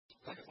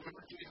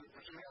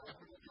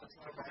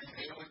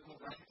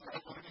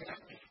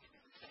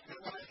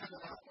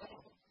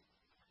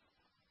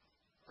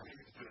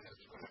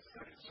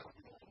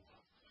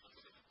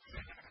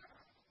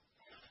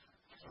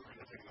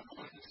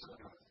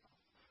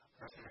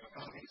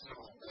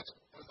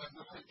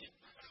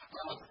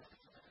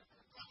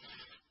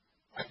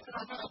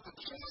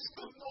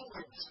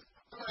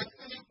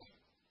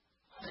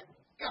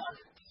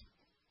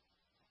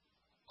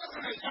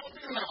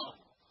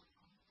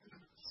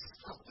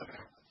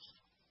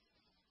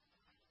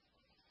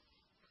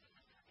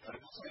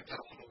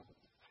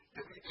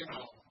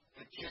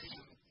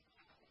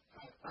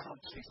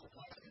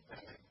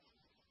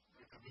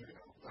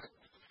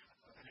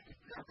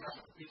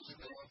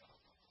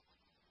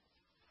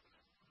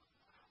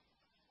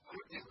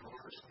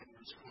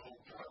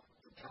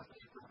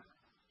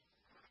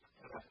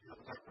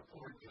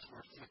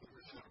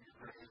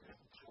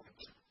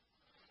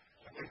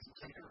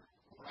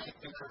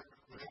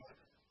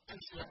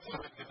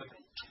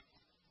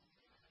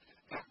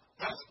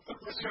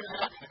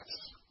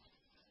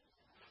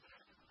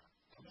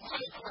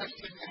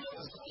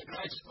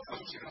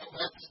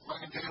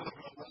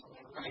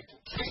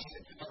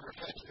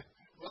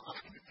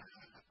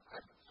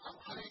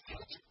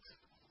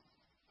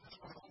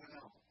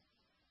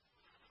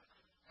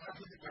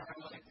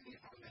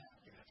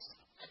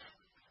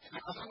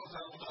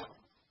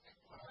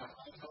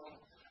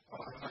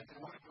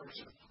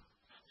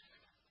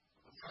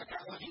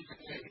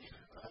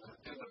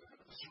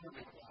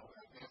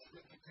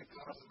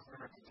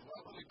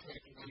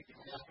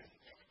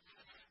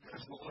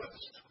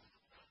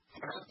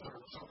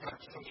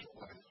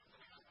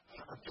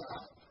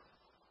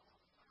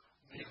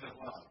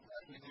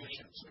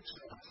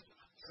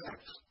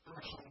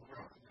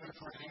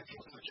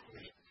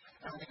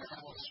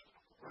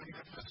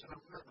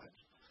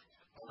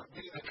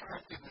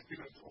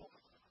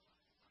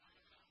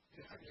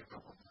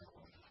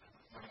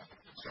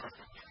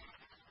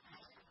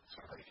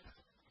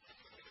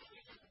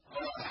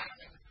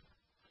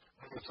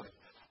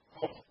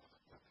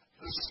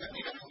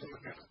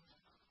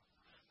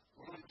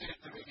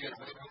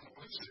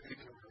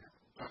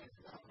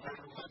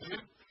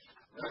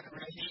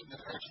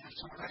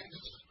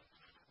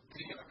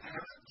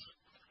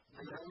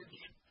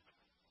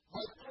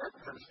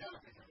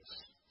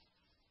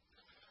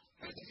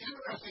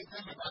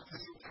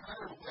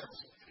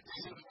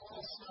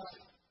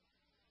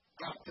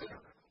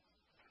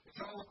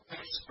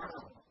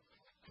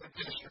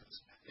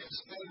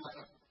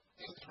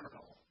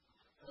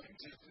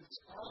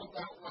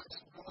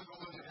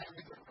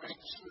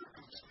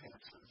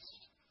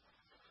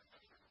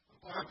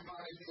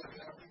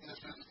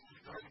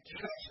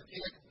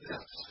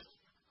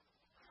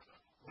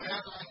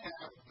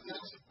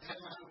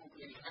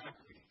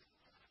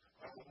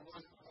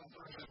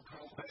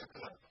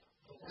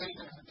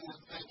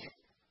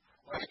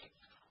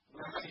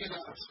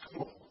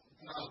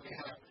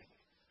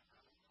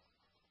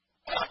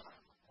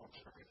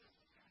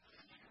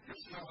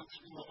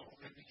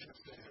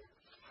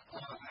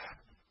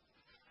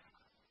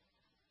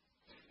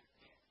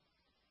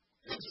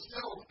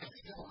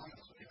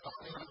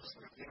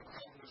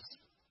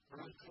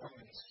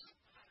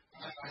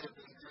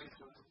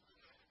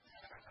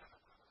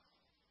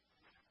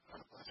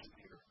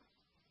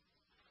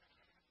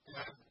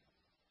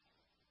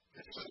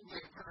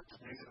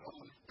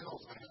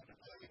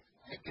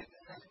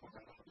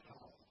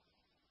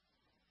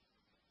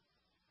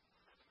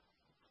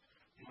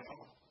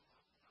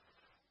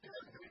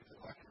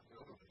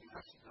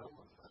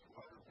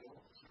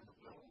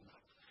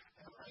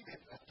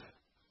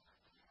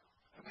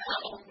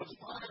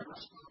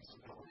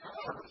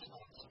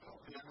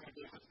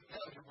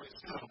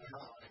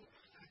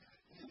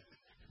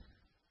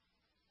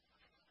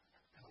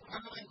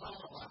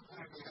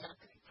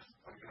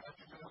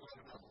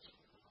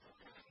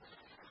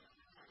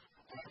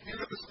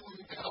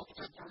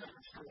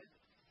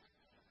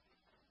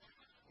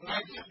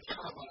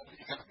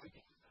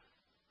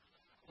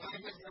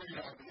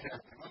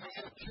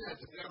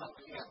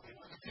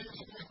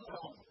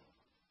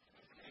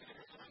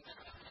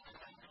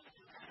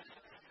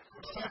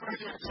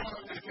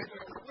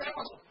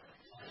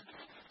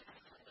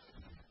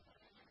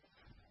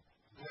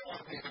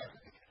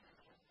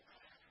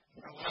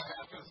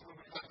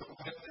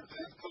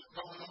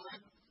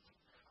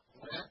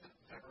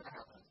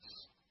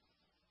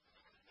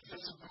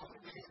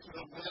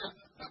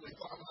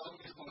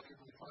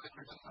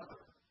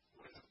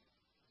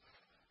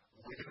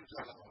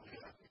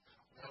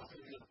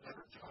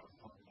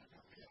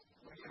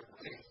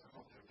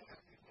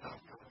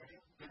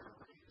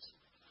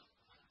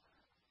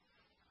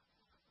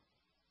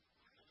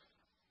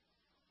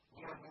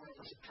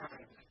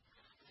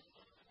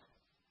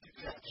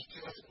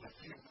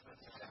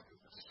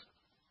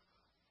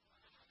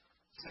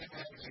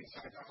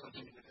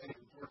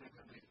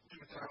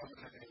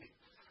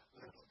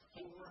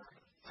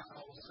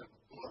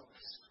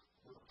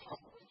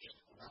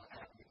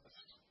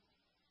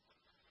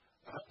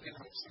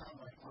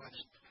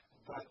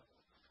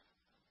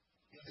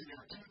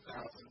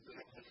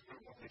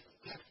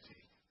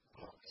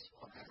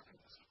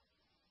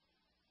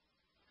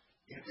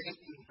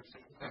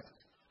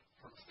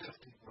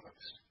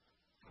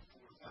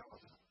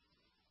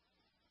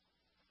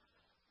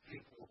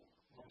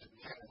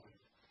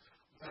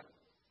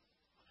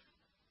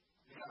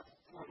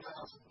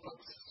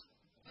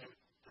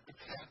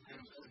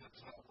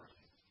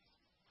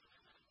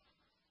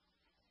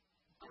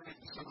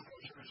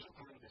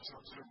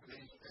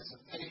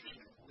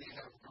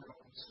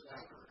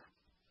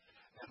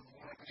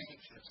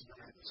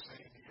during the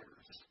same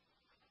years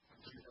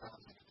from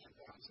 2000 to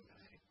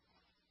 2008.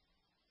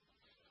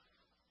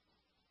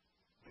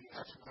 The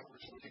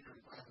ex-members of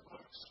Leaders by the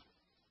Books.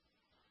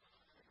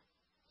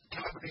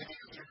 God be the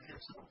answer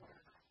here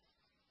somewhere.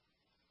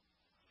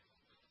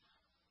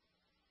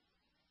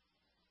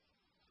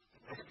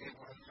 Maybe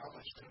one of the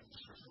college students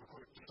or some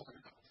quick talk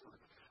for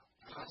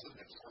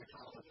positive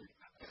psychology.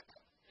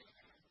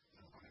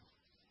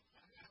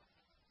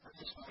 I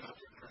just went out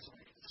there and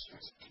like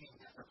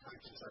 16 different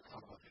types of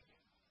psychology.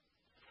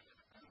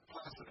 And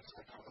positive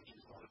psychology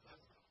is one of them.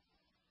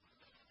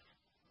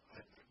 I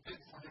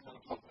didn't find one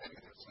about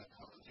negative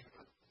psychology,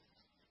 but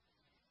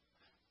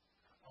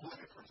I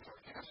went it for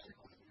sarcastic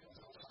one because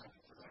I was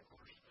signing for that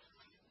course.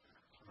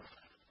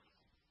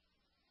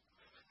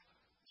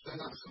 Then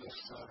I was this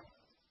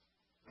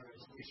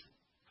resolution.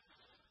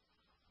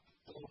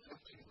 All 15%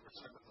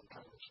 of the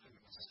college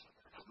students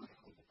are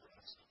clinically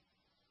depressed.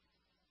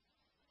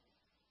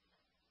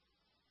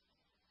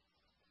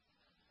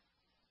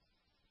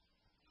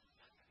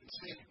 It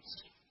seems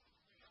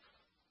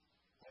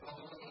that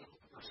although the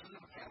pursuit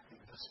of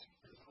happiness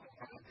is one of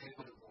our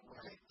inalienable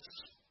rights,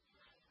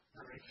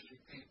 very few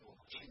people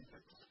achieve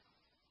it,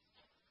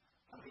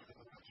 not even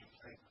the rich and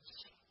famous.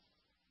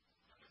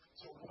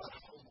 So what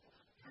hope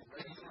do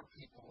regular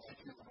people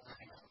like you and I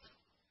have?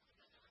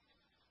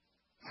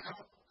 How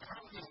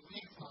can we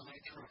find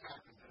true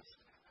happiness?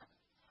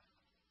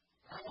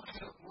 How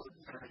can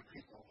ordinary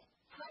people,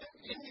 how can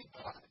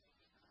anybody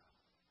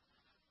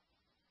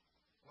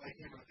like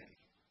you and me,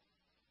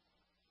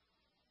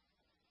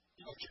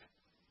 touch it?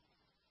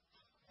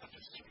 I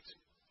just choose it.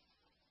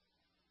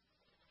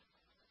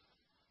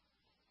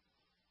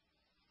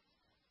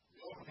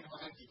 The only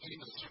line that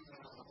Jesus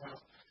sermon on the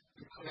mount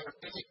declare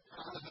any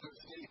positive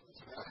things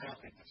about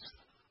happiness.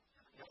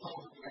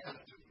 All of the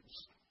attitudes.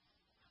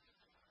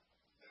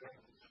 And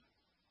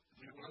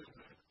you would,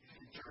 if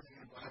you turn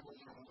your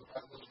Bibles or the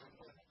Bibles from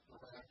the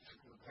back to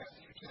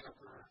Matthew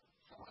chapter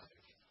 5.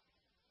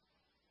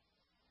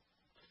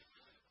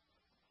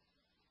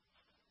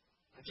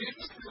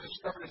 Jesus really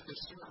started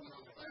this sermon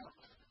on the mount.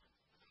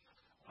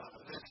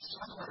 This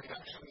summary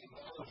actually of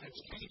all of his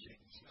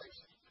teachings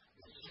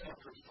is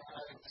chapters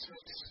 5,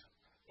 6,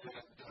 and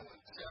 7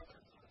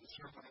 of the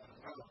Sermon on the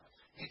Mount.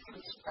 He could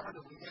have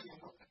started with any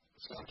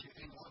subject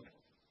he wanted,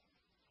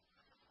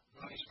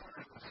 but he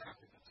started with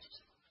happiness.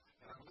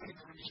 And I believe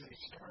the reason he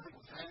started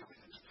with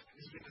happiness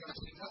is because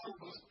he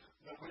knows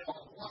that we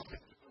all want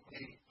it, but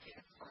we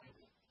can't find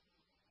it.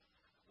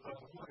 We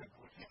all want it,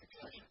 but we can't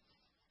catch it.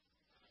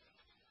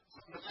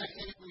 But I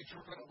think we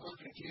try to look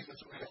at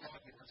Jesus' way of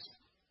happiness.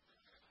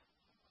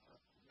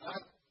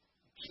 Not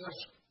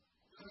just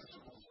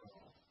principles,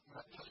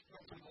 not just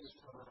principles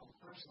for our own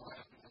personal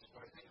happiness,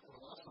 but I think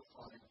we'll also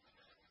find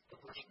the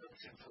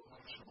prescription for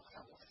emotional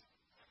health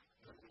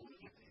when we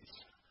look at these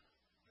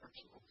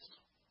principles.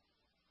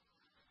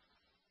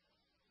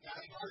 Now,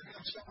 if I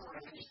can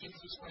summarize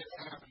Jesus' way of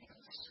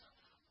happiness,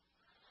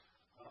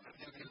 I'll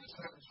give you a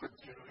sentence or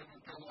two, it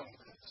would go like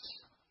this.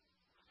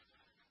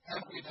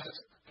 Happiness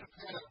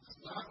depends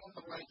not on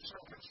the right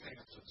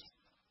circumstances,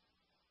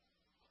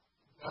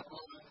 but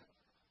on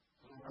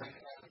the right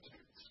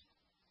attitudes.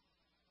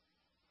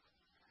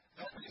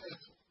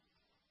 Happiness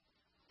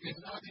is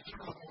not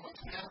determined by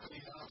what's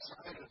happening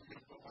outside of you,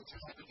 but what's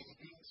happening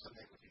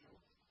inside of you.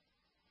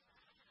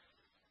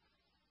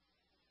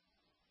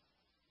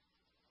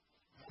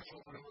 That's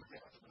what we're looking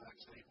at for the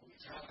next 8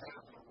 weeks. How to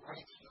have the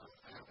right stuff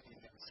happening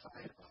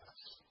inside of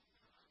us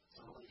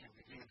so we can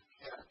begin to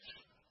catch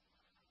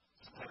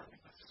some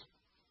happiness,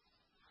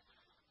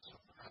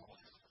 some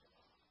health.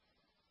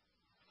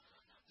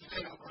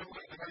 Today, I'm going to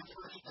look at the very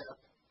first step,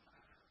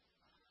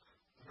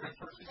 the very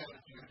first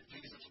attitude of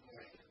Jesus'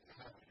 way to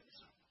happiness.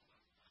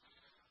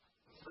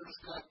 The first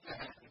step to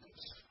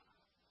happiness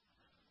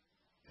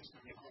is to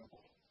be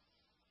humble.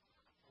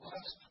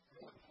 Blessed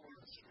are the poor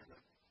in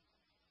spirit,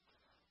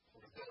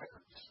 for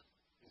theirs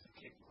is the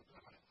kingdom of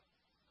God,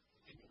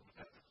 the kingdom of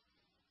heaven.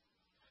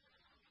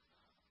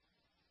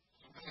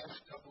 So let me ask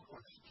a couple of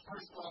questions.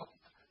 First of all,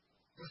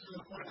 this is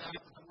the point out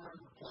that the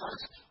word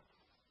blessed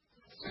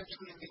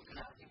essentially means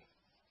happy.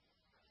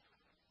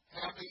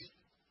 Happy,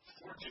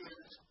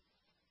 fortunate,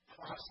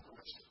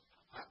 prosperous.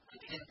 I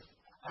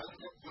was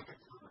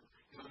looking for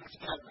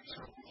understanding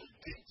some of the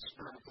deep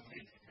spiritual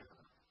meaning here.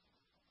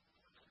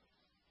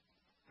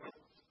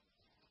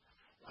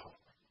 Well,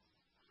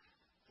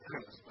 there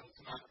is, but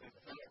it's not in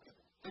fact.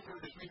 The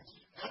word means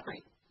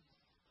happy,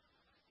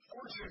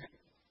 fortunate,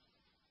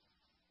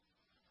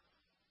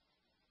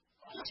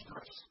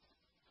 prosperous.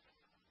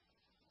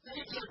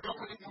 Things are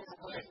going your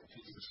way,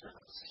 Jesus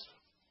says.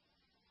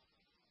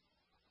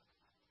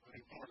 But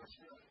he brought us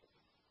good.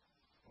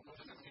 What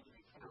does it mean to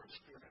be poor in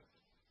spirit?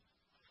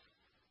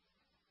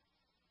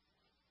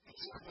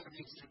 It's something that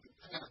means to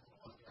depend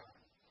on God.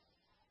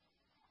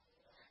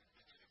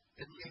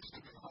 It means to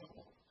be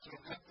humble. To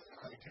admit that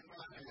I do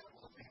not have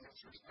all the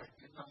answers. I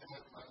do not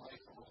have my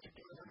life all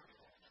together.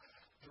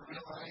 To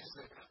realize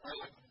that I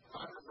am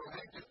not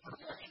arrived at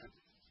perfection.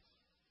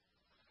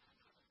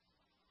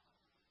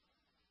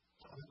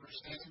 To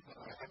understand, but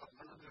I haven't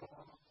learned it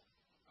all.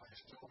 I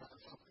still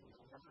have something to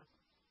learn.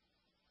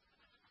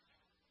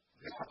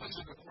 The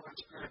opposite of Holy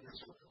Spirit is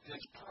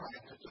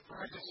pride. It's a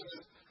pride that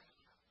says,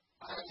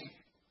 I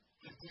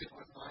can deal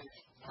with life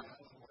my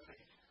own way.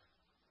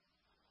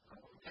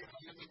 Okay, I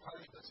give me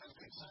pride that says,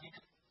 thank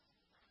you.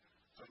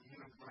 So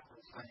you never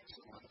thanks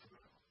the one who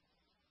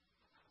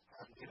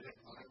I did it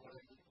my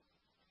way.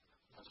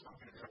 That's not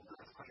going to have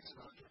that thanks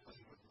not to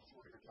leave it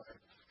before your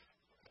time.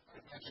 I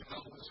mentioned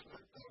Elvis,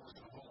 but that was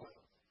the whole way.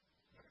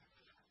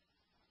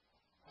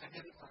 I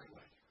did it my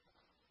way.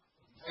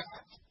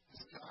 That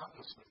is the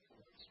opposite of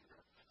Holy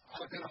Spirit.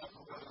 I've been off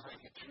the weather I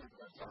get too,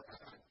 but I thought I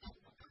had to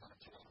put the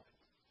control.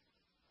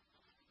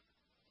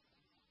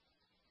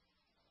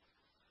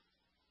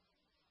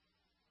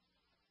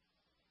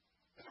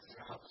 That's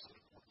the opposite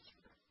of Holy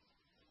Spirit.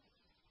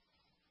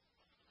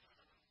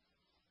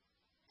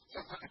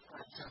 Sometimes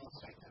I sound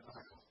like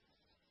denial.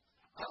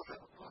 I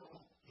don't know.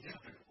 You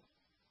do.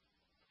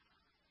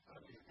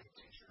 I'd be a good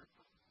teacher.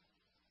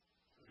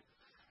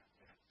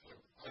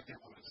 I get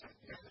what it's like.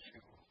 Yeah, you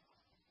will.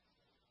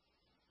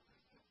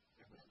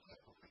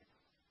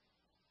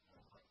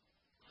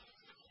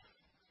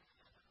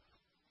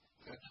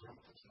 That's what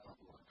it's not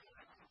like.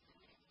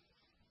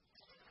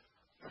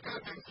 I've got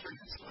to make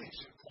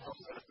translation. Paul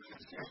said it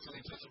in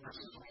translation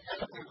versus we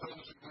have to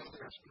those who know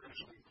they're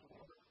spiritually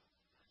poor.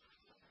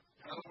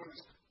 In other words,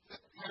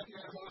 happy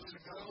are those who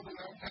know they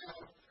don't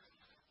have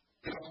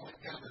it all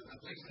together,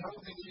 that they know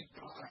they need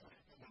God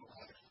in their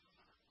life.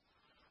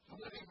 The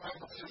Living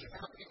Bible says,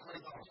 happy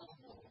are the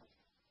humble.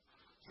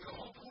 So the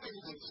whole point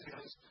of this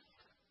is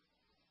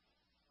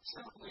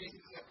simply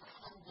that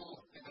humble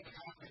and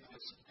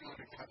happiness go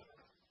together.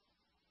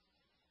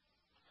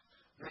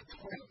 They're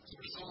twins,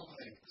 they're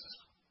soulmates.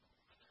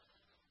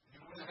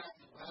 You want to have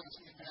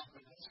lasting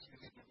happiness, you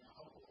need to be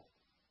humble.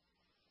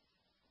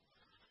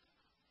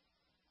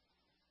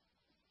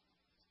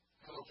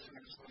 Health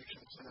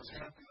translation says,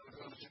 happy are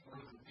those who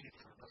know the need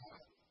for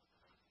God,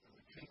 and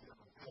the kingdom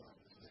of heaven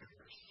is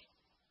theirs.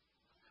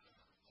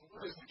 So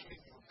what is the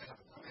kingdom of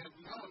heaven? I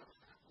mean,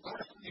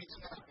 life needs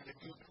happening.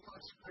 The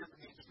Holy Spirit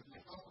needs to be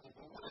humble.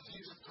 But what is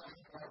Jesus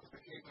talking about with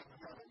the kingdom of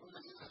heaven? What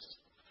is this?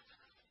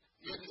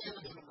 It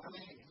is the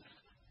reign,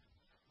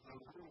 the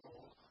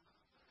rule,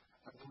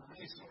 and the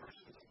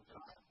resources of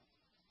God.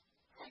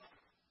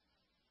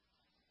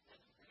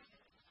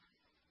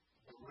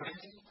 The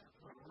reign,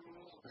 the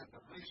rule, and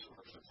the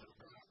resources of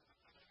God.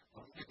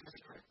 Let me get this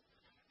straight.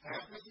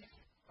 Happy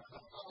are the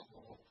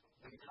humble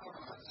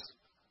because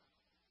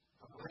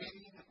the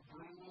reign,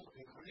 rule,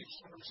 and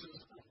resources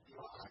of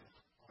God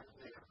are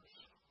theirs.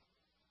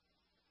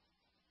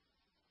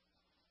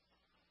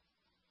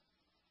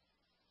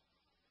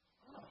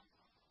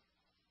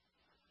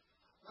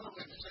 Another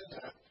way to say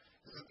that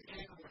is that the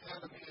kingdom of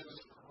heaven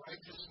is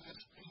righteousness,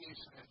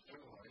 peace, and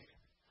joy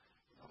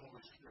in the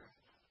Holy Spirit.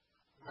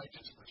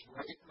 Righteousness,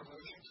 right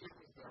relationship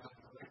with God,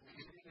 and right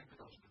behavior that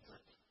goes with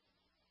it.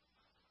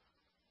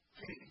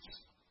 Peace.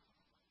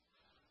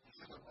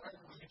 It's the right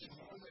religion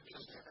more than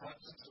just the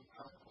absence of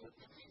conflict.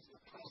 It means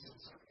the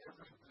presence of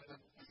every good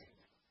thing.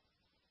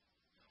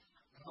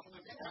 Not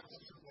only the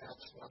absence of bad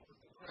stuff, but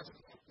the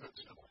presence of good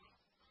stuff.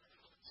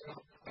 So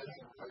I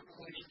have a right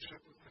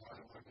relationship with God,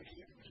 and my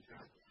behavior is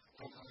good.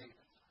 And my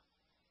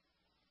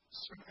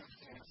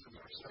circumstances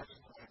are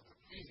satisfied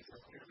with peace. I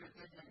have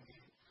everything I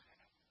need.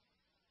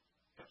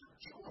 And for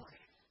joy,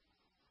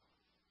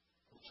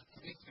 which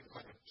makes me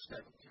like a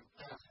step to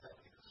past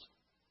happiness.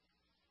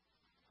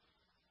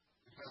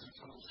 Because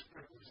the Holy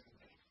Spirit is in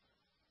me.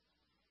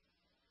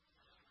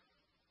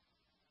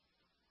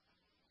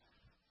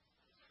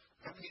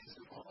 That means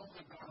that all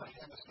that God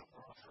has to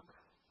offer,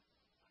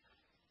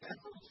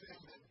 everything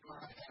that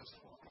God has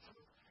to offer,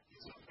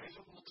 is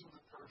available to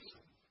the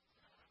person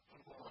who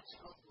walks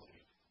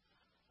humbly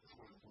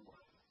before the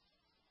Lord.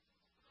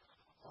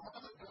 All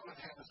that God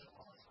has to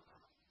offer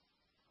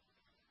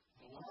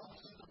belongs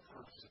to the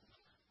person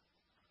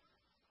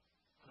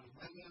who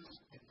lives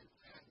in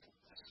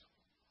dependence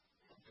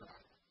on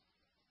God.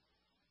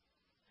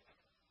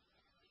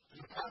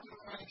 There's a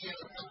popular idea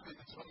of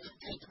happiness. When it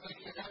gets to make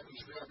you happy,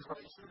 you have the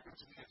right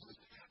circumstances.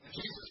 And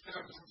Jesus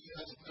comes and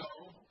says, no,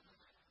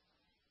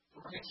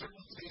 the right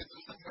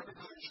circumstances are never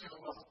going to show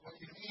up. What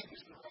you need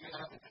is the right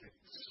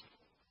attitudes.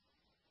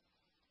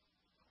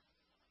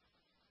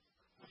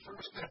 The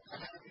first step to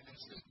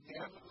happiness is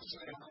never to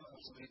say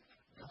honestly,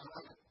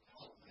 God,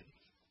 help me.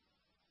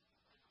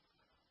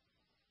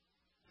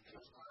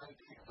 Because I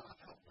cannot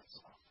help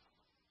myself.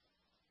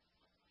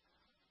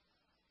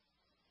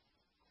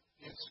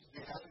 It's the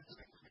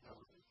attitude, you know.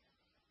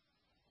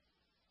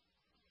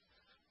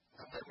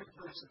 Now, every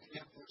person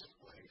in this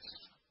place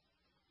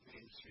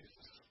needs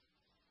Jesus.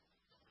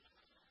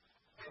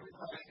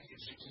 Everybody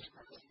needs Jesus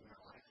Christ in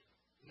their life.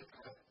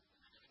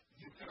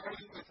 You can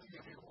argue with them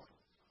if you want.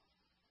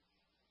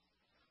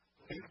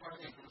 But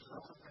anybody who's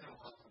not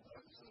available on the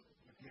ones that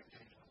you can't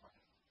change their life.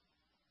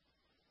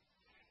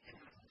 And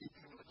you're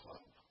speaking in the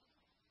club.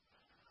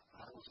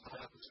 I was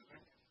glad to say,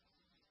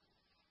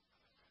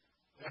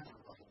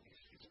 everybody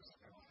needs Jesus in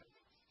their life.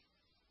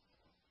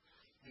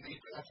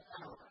 that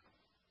power.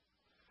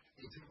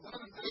 If you want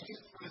to make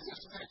it through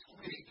this next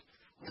week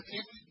with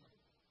any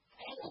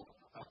hope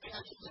of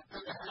actually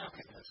better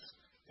happiness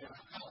and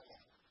health,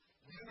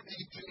 you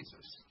need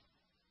Jesus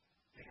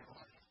in your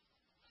life.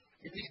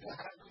 You need the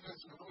happiness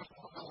and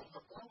emotional health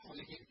of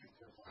only He can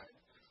provide.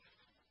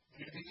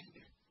 You need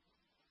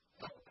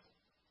help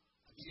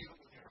to deal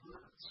with your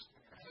hurts,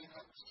 and your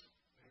hang-ups,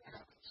 and your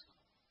habits.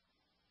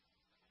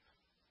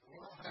 We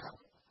all have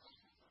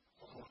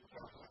all of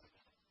our life.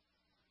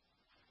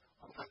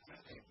 I'm not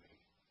saying me.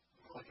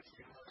 Like if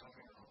you were on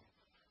your own,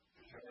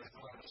 if you ever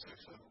thought of 6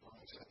 7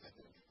 months that they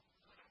did.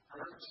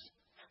 Hurts,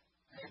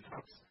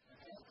 hang-ups, and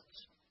habits.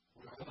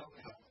 We all have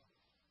them.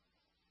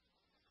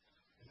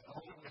 And the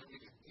only way we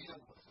can deal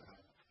with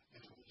that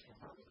is with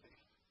humility.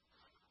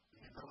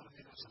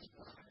 Humility is as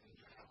God I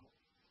need your help.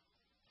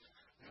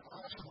 The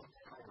awesome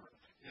power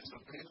is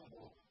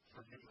available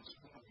for you this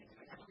morning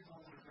in every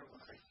moment of your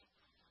life.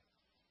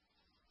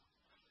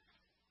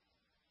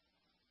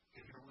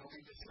 If you're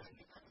willing to say,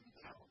 I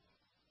need help.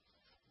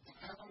 The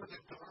power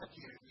that God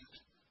used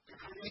to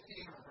create the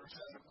universe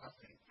out of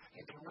nothing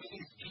and to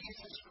raise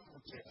Jesus from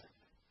the dead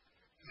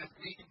can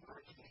be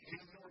working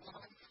in your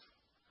life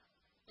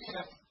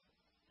if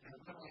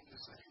you're willing to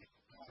say,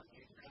 I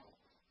need your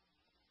help.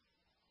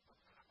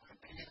 I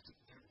can't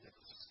do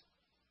this.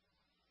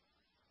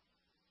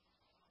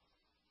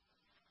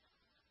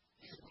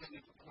 He's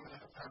willing to put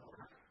that power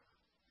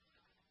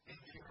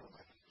into your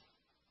life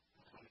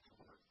and put it to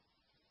work.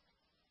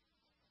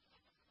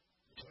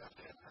 You have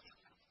to ask.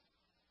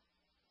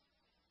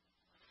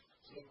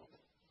 So,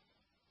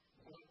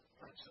 what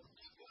are some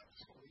steps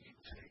that we can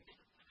take?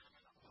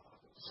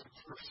 Some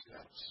first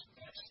steps,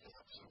 next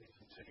steps that we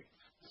can take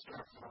to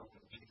start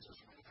following Jesus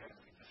with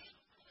happiness.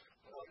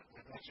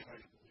 We mentioned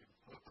I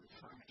put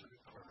referring to the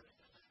card.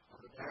 On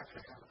the back, I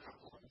have a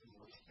couple of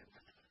numbers in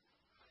there.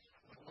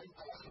 And one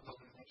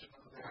possibility mentioned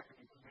on the back of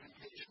the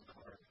communication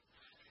card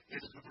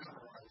is to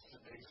memorize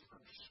today's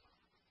verse.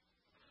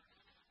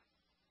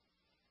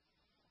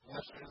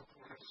 Blessed are the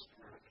poor in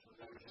spirit, for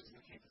theirs is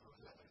the kingdom of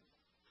heaven.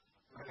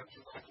 Right up to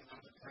like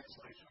another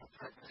translation, I'll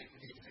try to take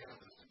it easy out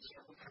of this in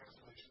several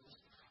translations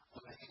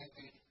on a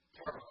handy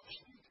tarot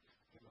sheet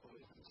in the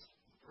Williams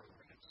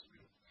program.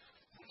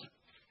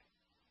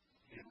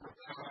 You work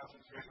that out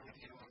and figure out,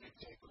 when you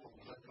take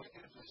hold, I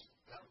think it's just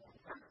that one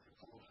part of the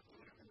hold and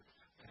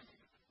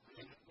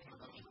read one of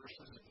those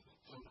verses and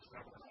those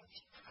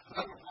memorized.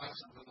 Another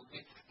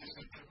possibility is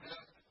to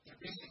commit to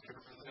being here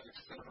for the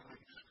next 7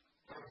 weeks.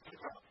 Don't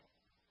pick up.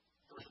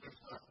 First is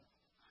done.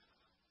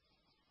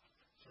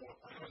 So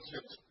I know it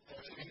says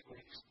that's 8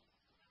 weeks,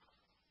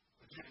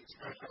 but you can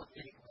stretch out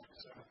 8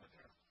 weeks out of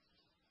there.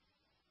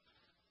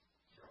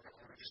 So I don't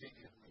want to exceed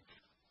the week.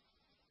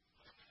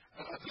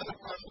 Another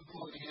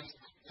possibility is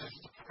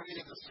to pray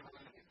the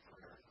serenity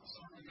prayer.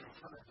 Some of you have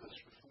heard this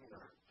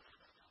before.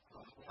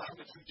 I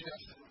would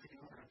suggest that if you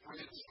were to pray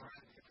the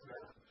serenity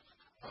prayer,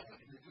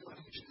 you do it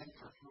each day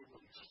for a few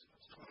weeks.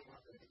 It's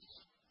 21 days.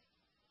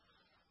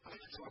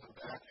 It's on the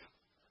back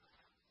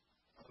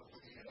of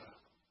the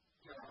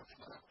yarn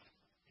flap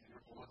in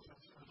your bulletin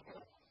as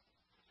well.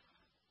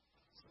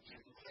 So you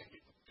can take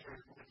it and carry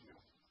it with you.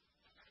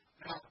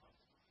 Now,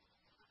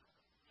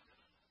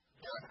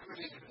 God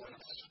created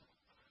us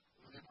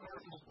with the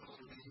incredible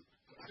ability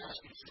to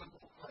ask a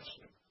simple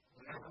question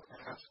whenever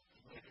asked to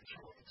make a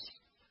choice.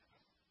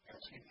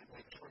 Asking to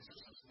make choices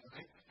is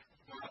nothing.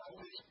 God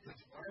always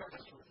inspired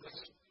us with this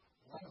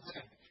one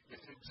thing.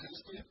 It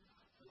existed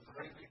from the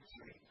very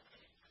beginning.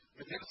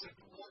 It gives the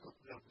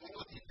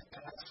ability to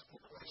ask the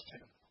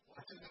question,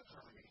 what's in it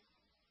for me?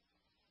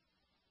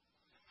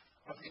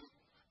 I mean,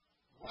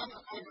 what am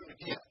I going to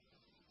get?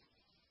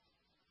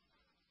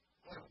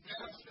 What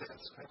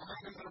benefits am I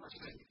going to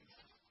receive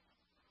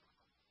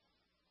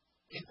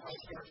if I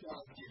start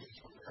following Jesus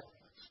with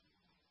happiness?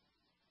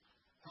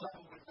 How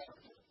will it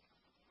benefit?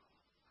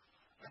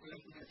 I'm going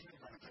to give you a few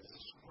benefits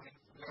this morning.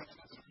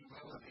 Benefits of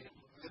humility and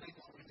living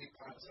what we need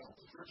by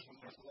ourselves. The first one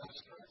is less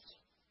stress.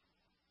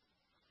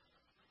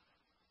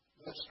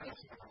 Less stress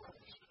in our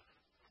lives.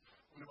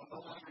 We will no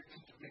longer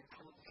need to be in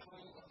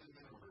control of the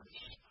universe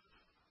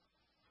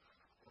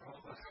or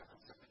all that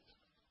happens in it.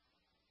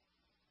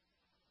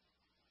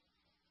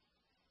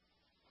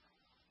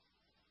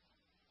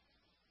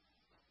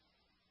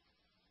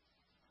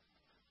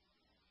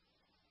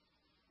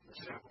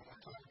 Let's have one more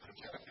time.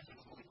 Protect and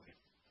completely.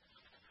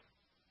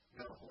 You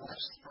have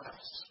less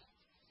stress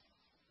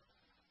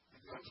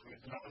because we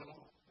know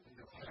we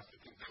don't have to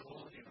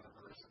control the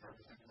universe and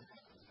everything that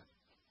happens in it.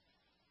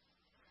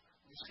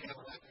 We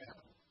scale that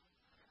down.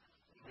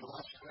 We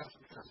less stress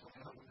because we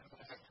know we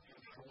don't have to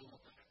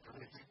control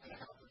everything that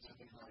happens in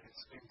the United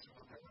States of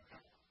America.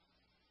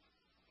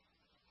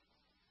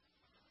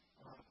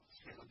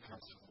 Scale it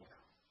down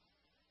somewhere.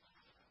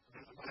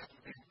 We don't have to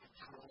be in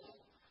control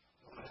of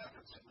what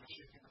happens in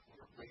Michigan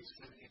or Bay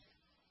City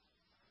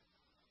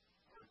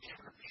or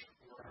church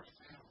or our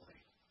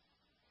family.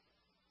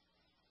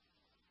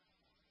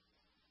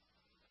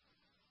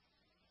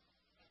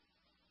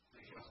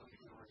 Because we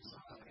can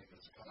reside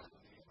as God in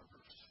the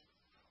universe.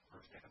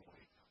 or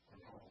family or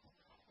home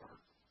or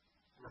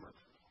work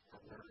or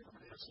wherever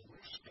it is, and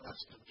we're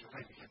stressed and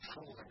trying to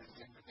control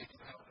everything to make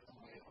it happen the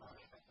way it ought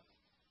to happen.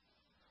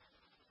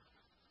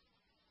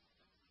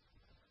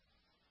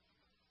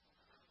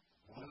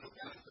 One of the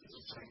benefits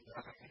of saying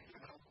that,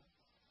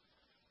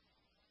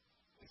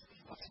 is that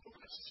you must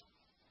focus.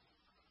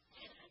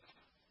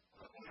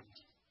 And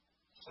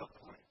some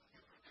point,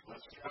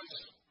 less stress,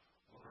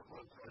 lower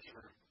blood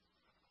pressure,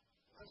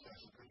 less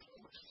good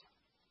focus.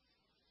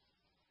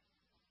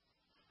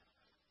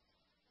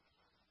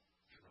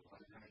 Your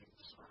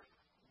migraines are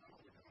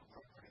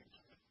migraines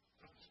with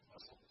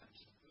muscle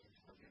tension,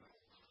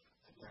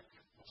 the neck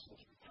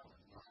muscles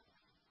becoming numb.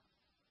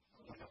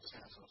 No one else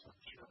has those,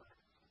 I'm sure.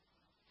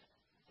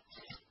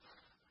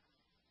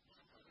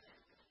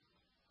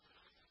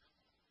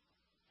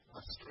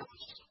 Less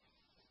stress.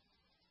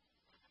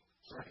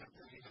 Second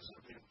thing is to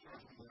be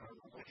improving in our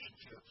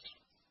relationships.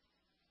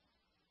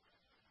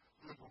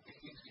 It will be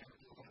easier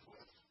to live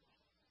with.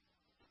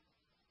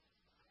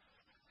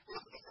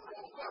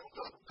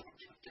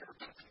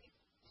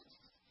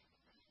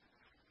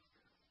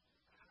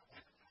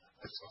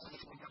 I saw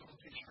this one on the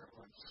t-shirt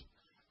once.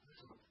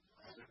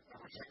 I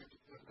wish I could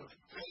the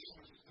face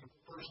was the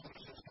person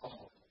was just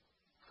tall.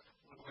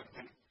 Looked like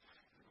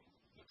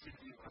the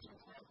TV wasn't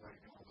quite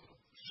right now.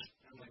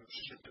 And they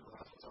shipped it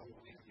off with all the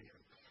wavy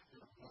and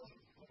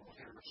little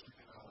hair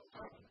sticking out of the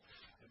top.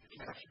 And the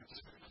caption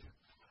said,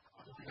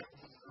 we have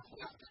one of the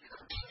left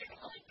here.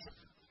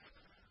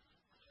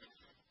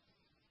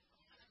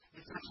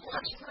 If there's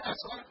less stress,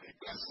 I think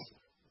that's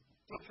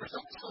but there's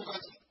also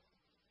less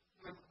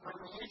our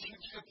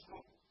relationships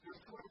will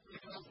improve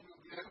because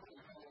we'll be able to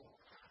know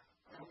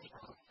I was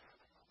wrong.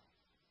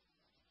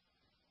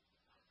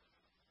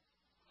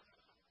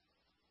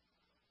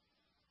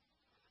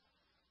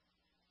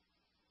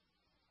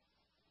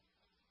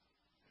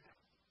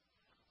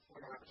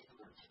 What are the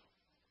words?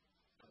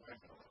 I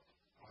know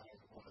I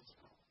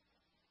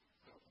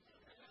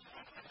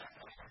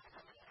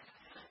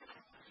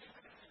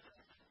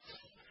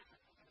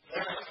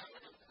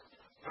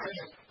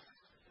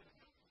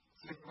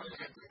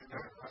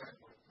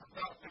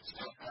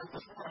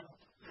was wrong.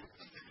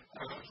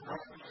 I was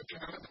wrong when I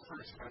tried the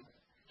first time.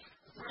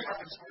 The way I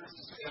was supposed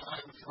to say I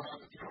was wrong,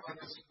 if you're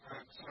honest,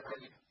 I'm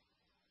sorry.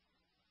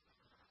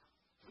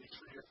 Please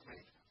forgive me.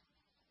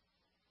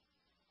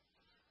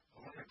 I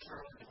want to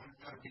try that we've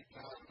got to be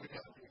God, we've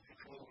got to be in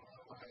control of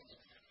our lives.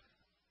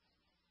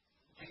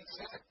 Being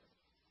said,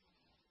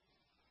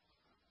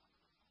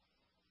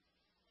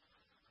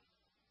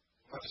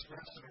 less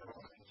stress in our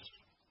lives,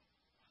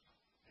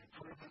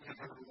 improvement in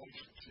our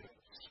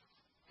relationships,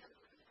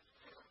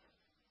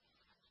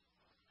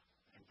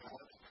 and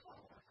God's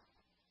power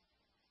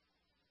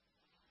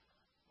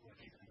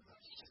working in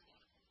us.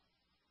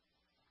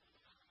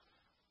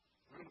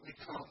 We'll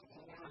become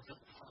more than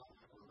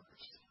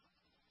conquerors.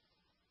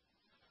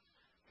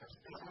 As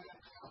God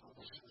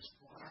accomplishes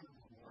far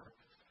more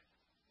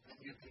than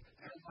you could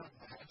ever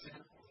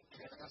imagine or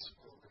guess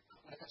or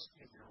request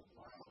in your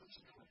wildest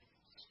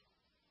dreams.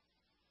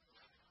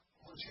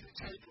 I want you to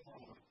take a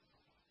moment.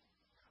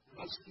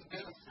 What's the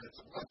benefits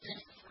of what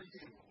came for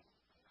you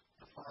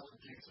to follow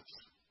Jesus?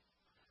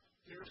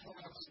 Here's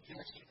what I'm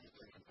suggesting you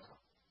think about.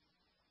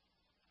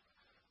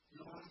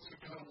 You want to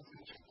go with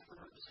your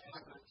first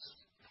habits,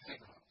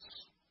 hang-ups.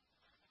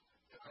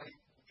 I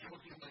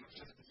jokingly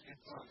said that you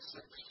thought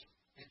 6,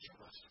 each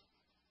of us.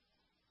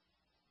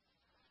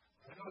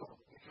 I know,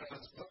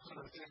 because those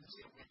are the things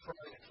that we try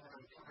to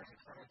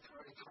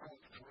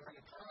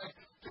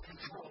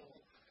control.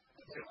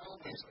 And they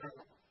always are,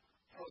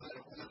 oh, that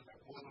a little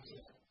bit, what was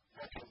it?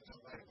 That comes to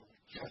light when we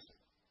get it.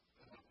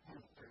 And then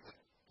we're doing it.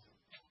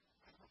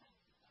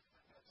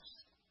 That's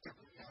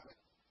stupid habit.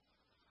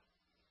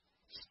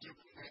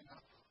 Stupid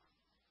hang-up.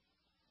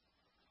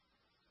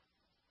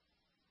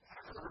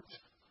 Hurt.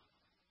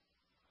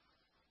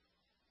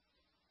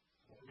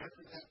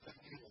 Whatever that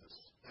thing is,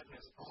 that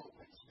has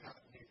always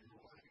gotten in your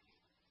way.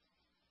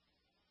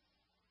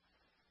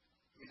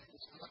 It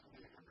is not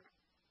bigger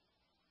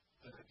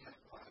than a dead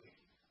body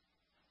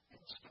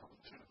in stone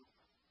tomb.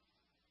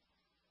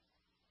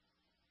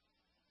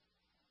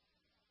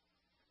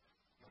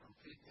 But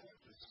repeat that,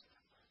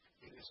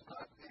 it is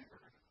not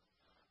bigger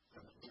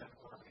than a dead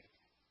body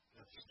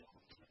in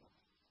stone tomb.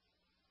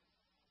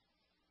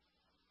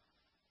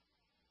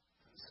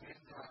 The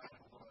same God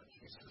who brought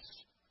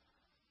Jesus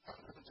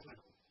out of the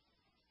tomb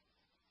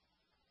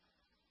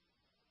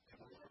can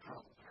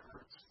overcome the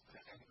hurts, the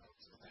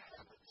hang-ups, and the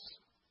habits.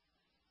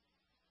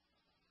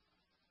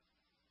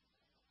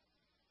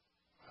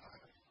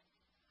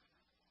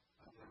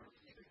 I'm going to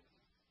repeat it.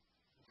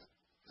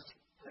 This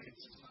phrase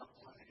is not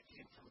one that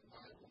came from the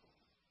Bible.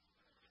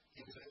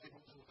 He was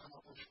able to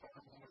accomplish far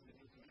more than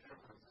you could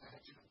ever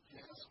imagine,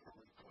 guess, or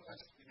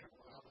request in your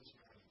wildest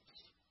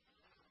dreams.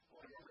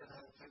 Whatever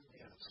that thing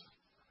is,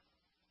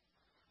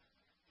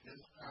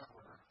 His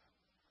power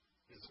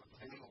is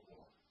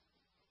available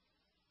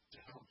to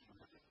help you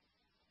with it.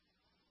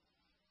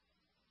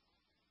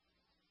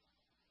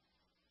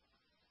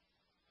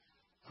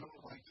 I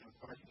don't like like to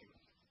invite you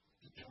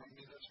to join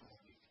me this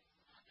morning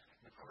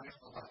in praying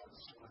aloud a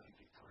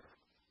serenity prayer.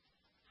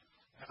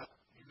 Now,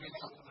 you may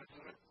not want to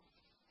do it.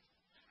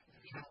 If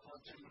you don't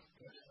want to,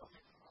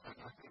 I'm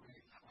not going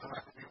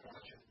to be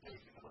watching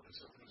taking notice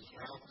of it. As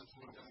well as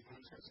what I'm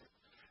going to do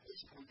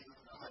is pleasing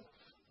or not.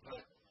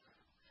 But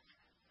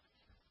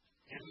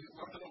in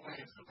one of the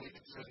ways that we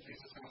can send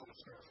Jesus home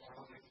is our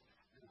following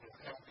in the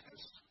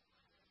happiness,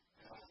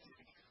 and I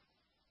think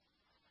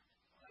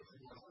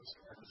everyone was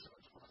trying as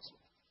much as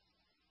possible.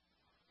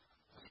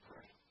 Let's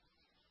pray.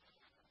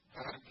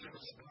 God, give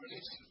us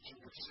grace to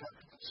accept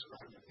the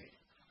serenity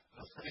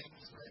of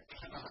things that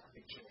cannot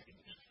be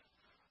changed.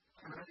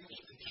 Courage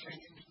to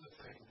change the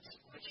things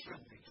that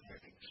should be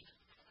changed,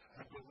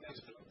 and the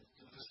wisdom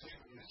to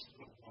distinguish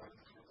the one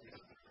from the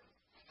other.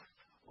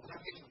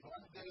 Living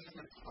one day at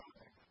a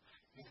time,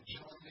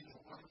 enjoying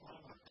one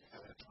moment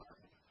at a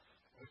time,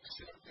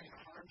 accepting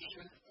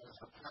hardship as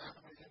a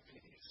pathway to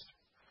peace,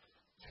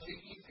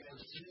 taking as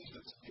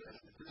Jesus did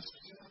this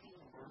beautiful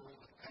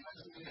world as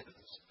it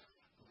is,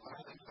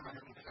 letting God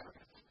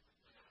inhabit,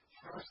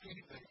 trusting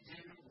that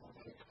you will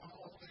make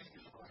all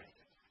things right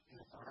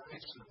if I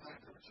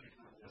surrender to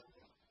your will,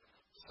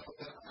 so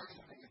that I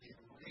may be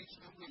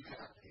reasonably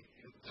happy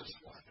in this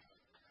life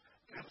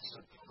and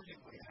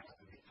supremely happy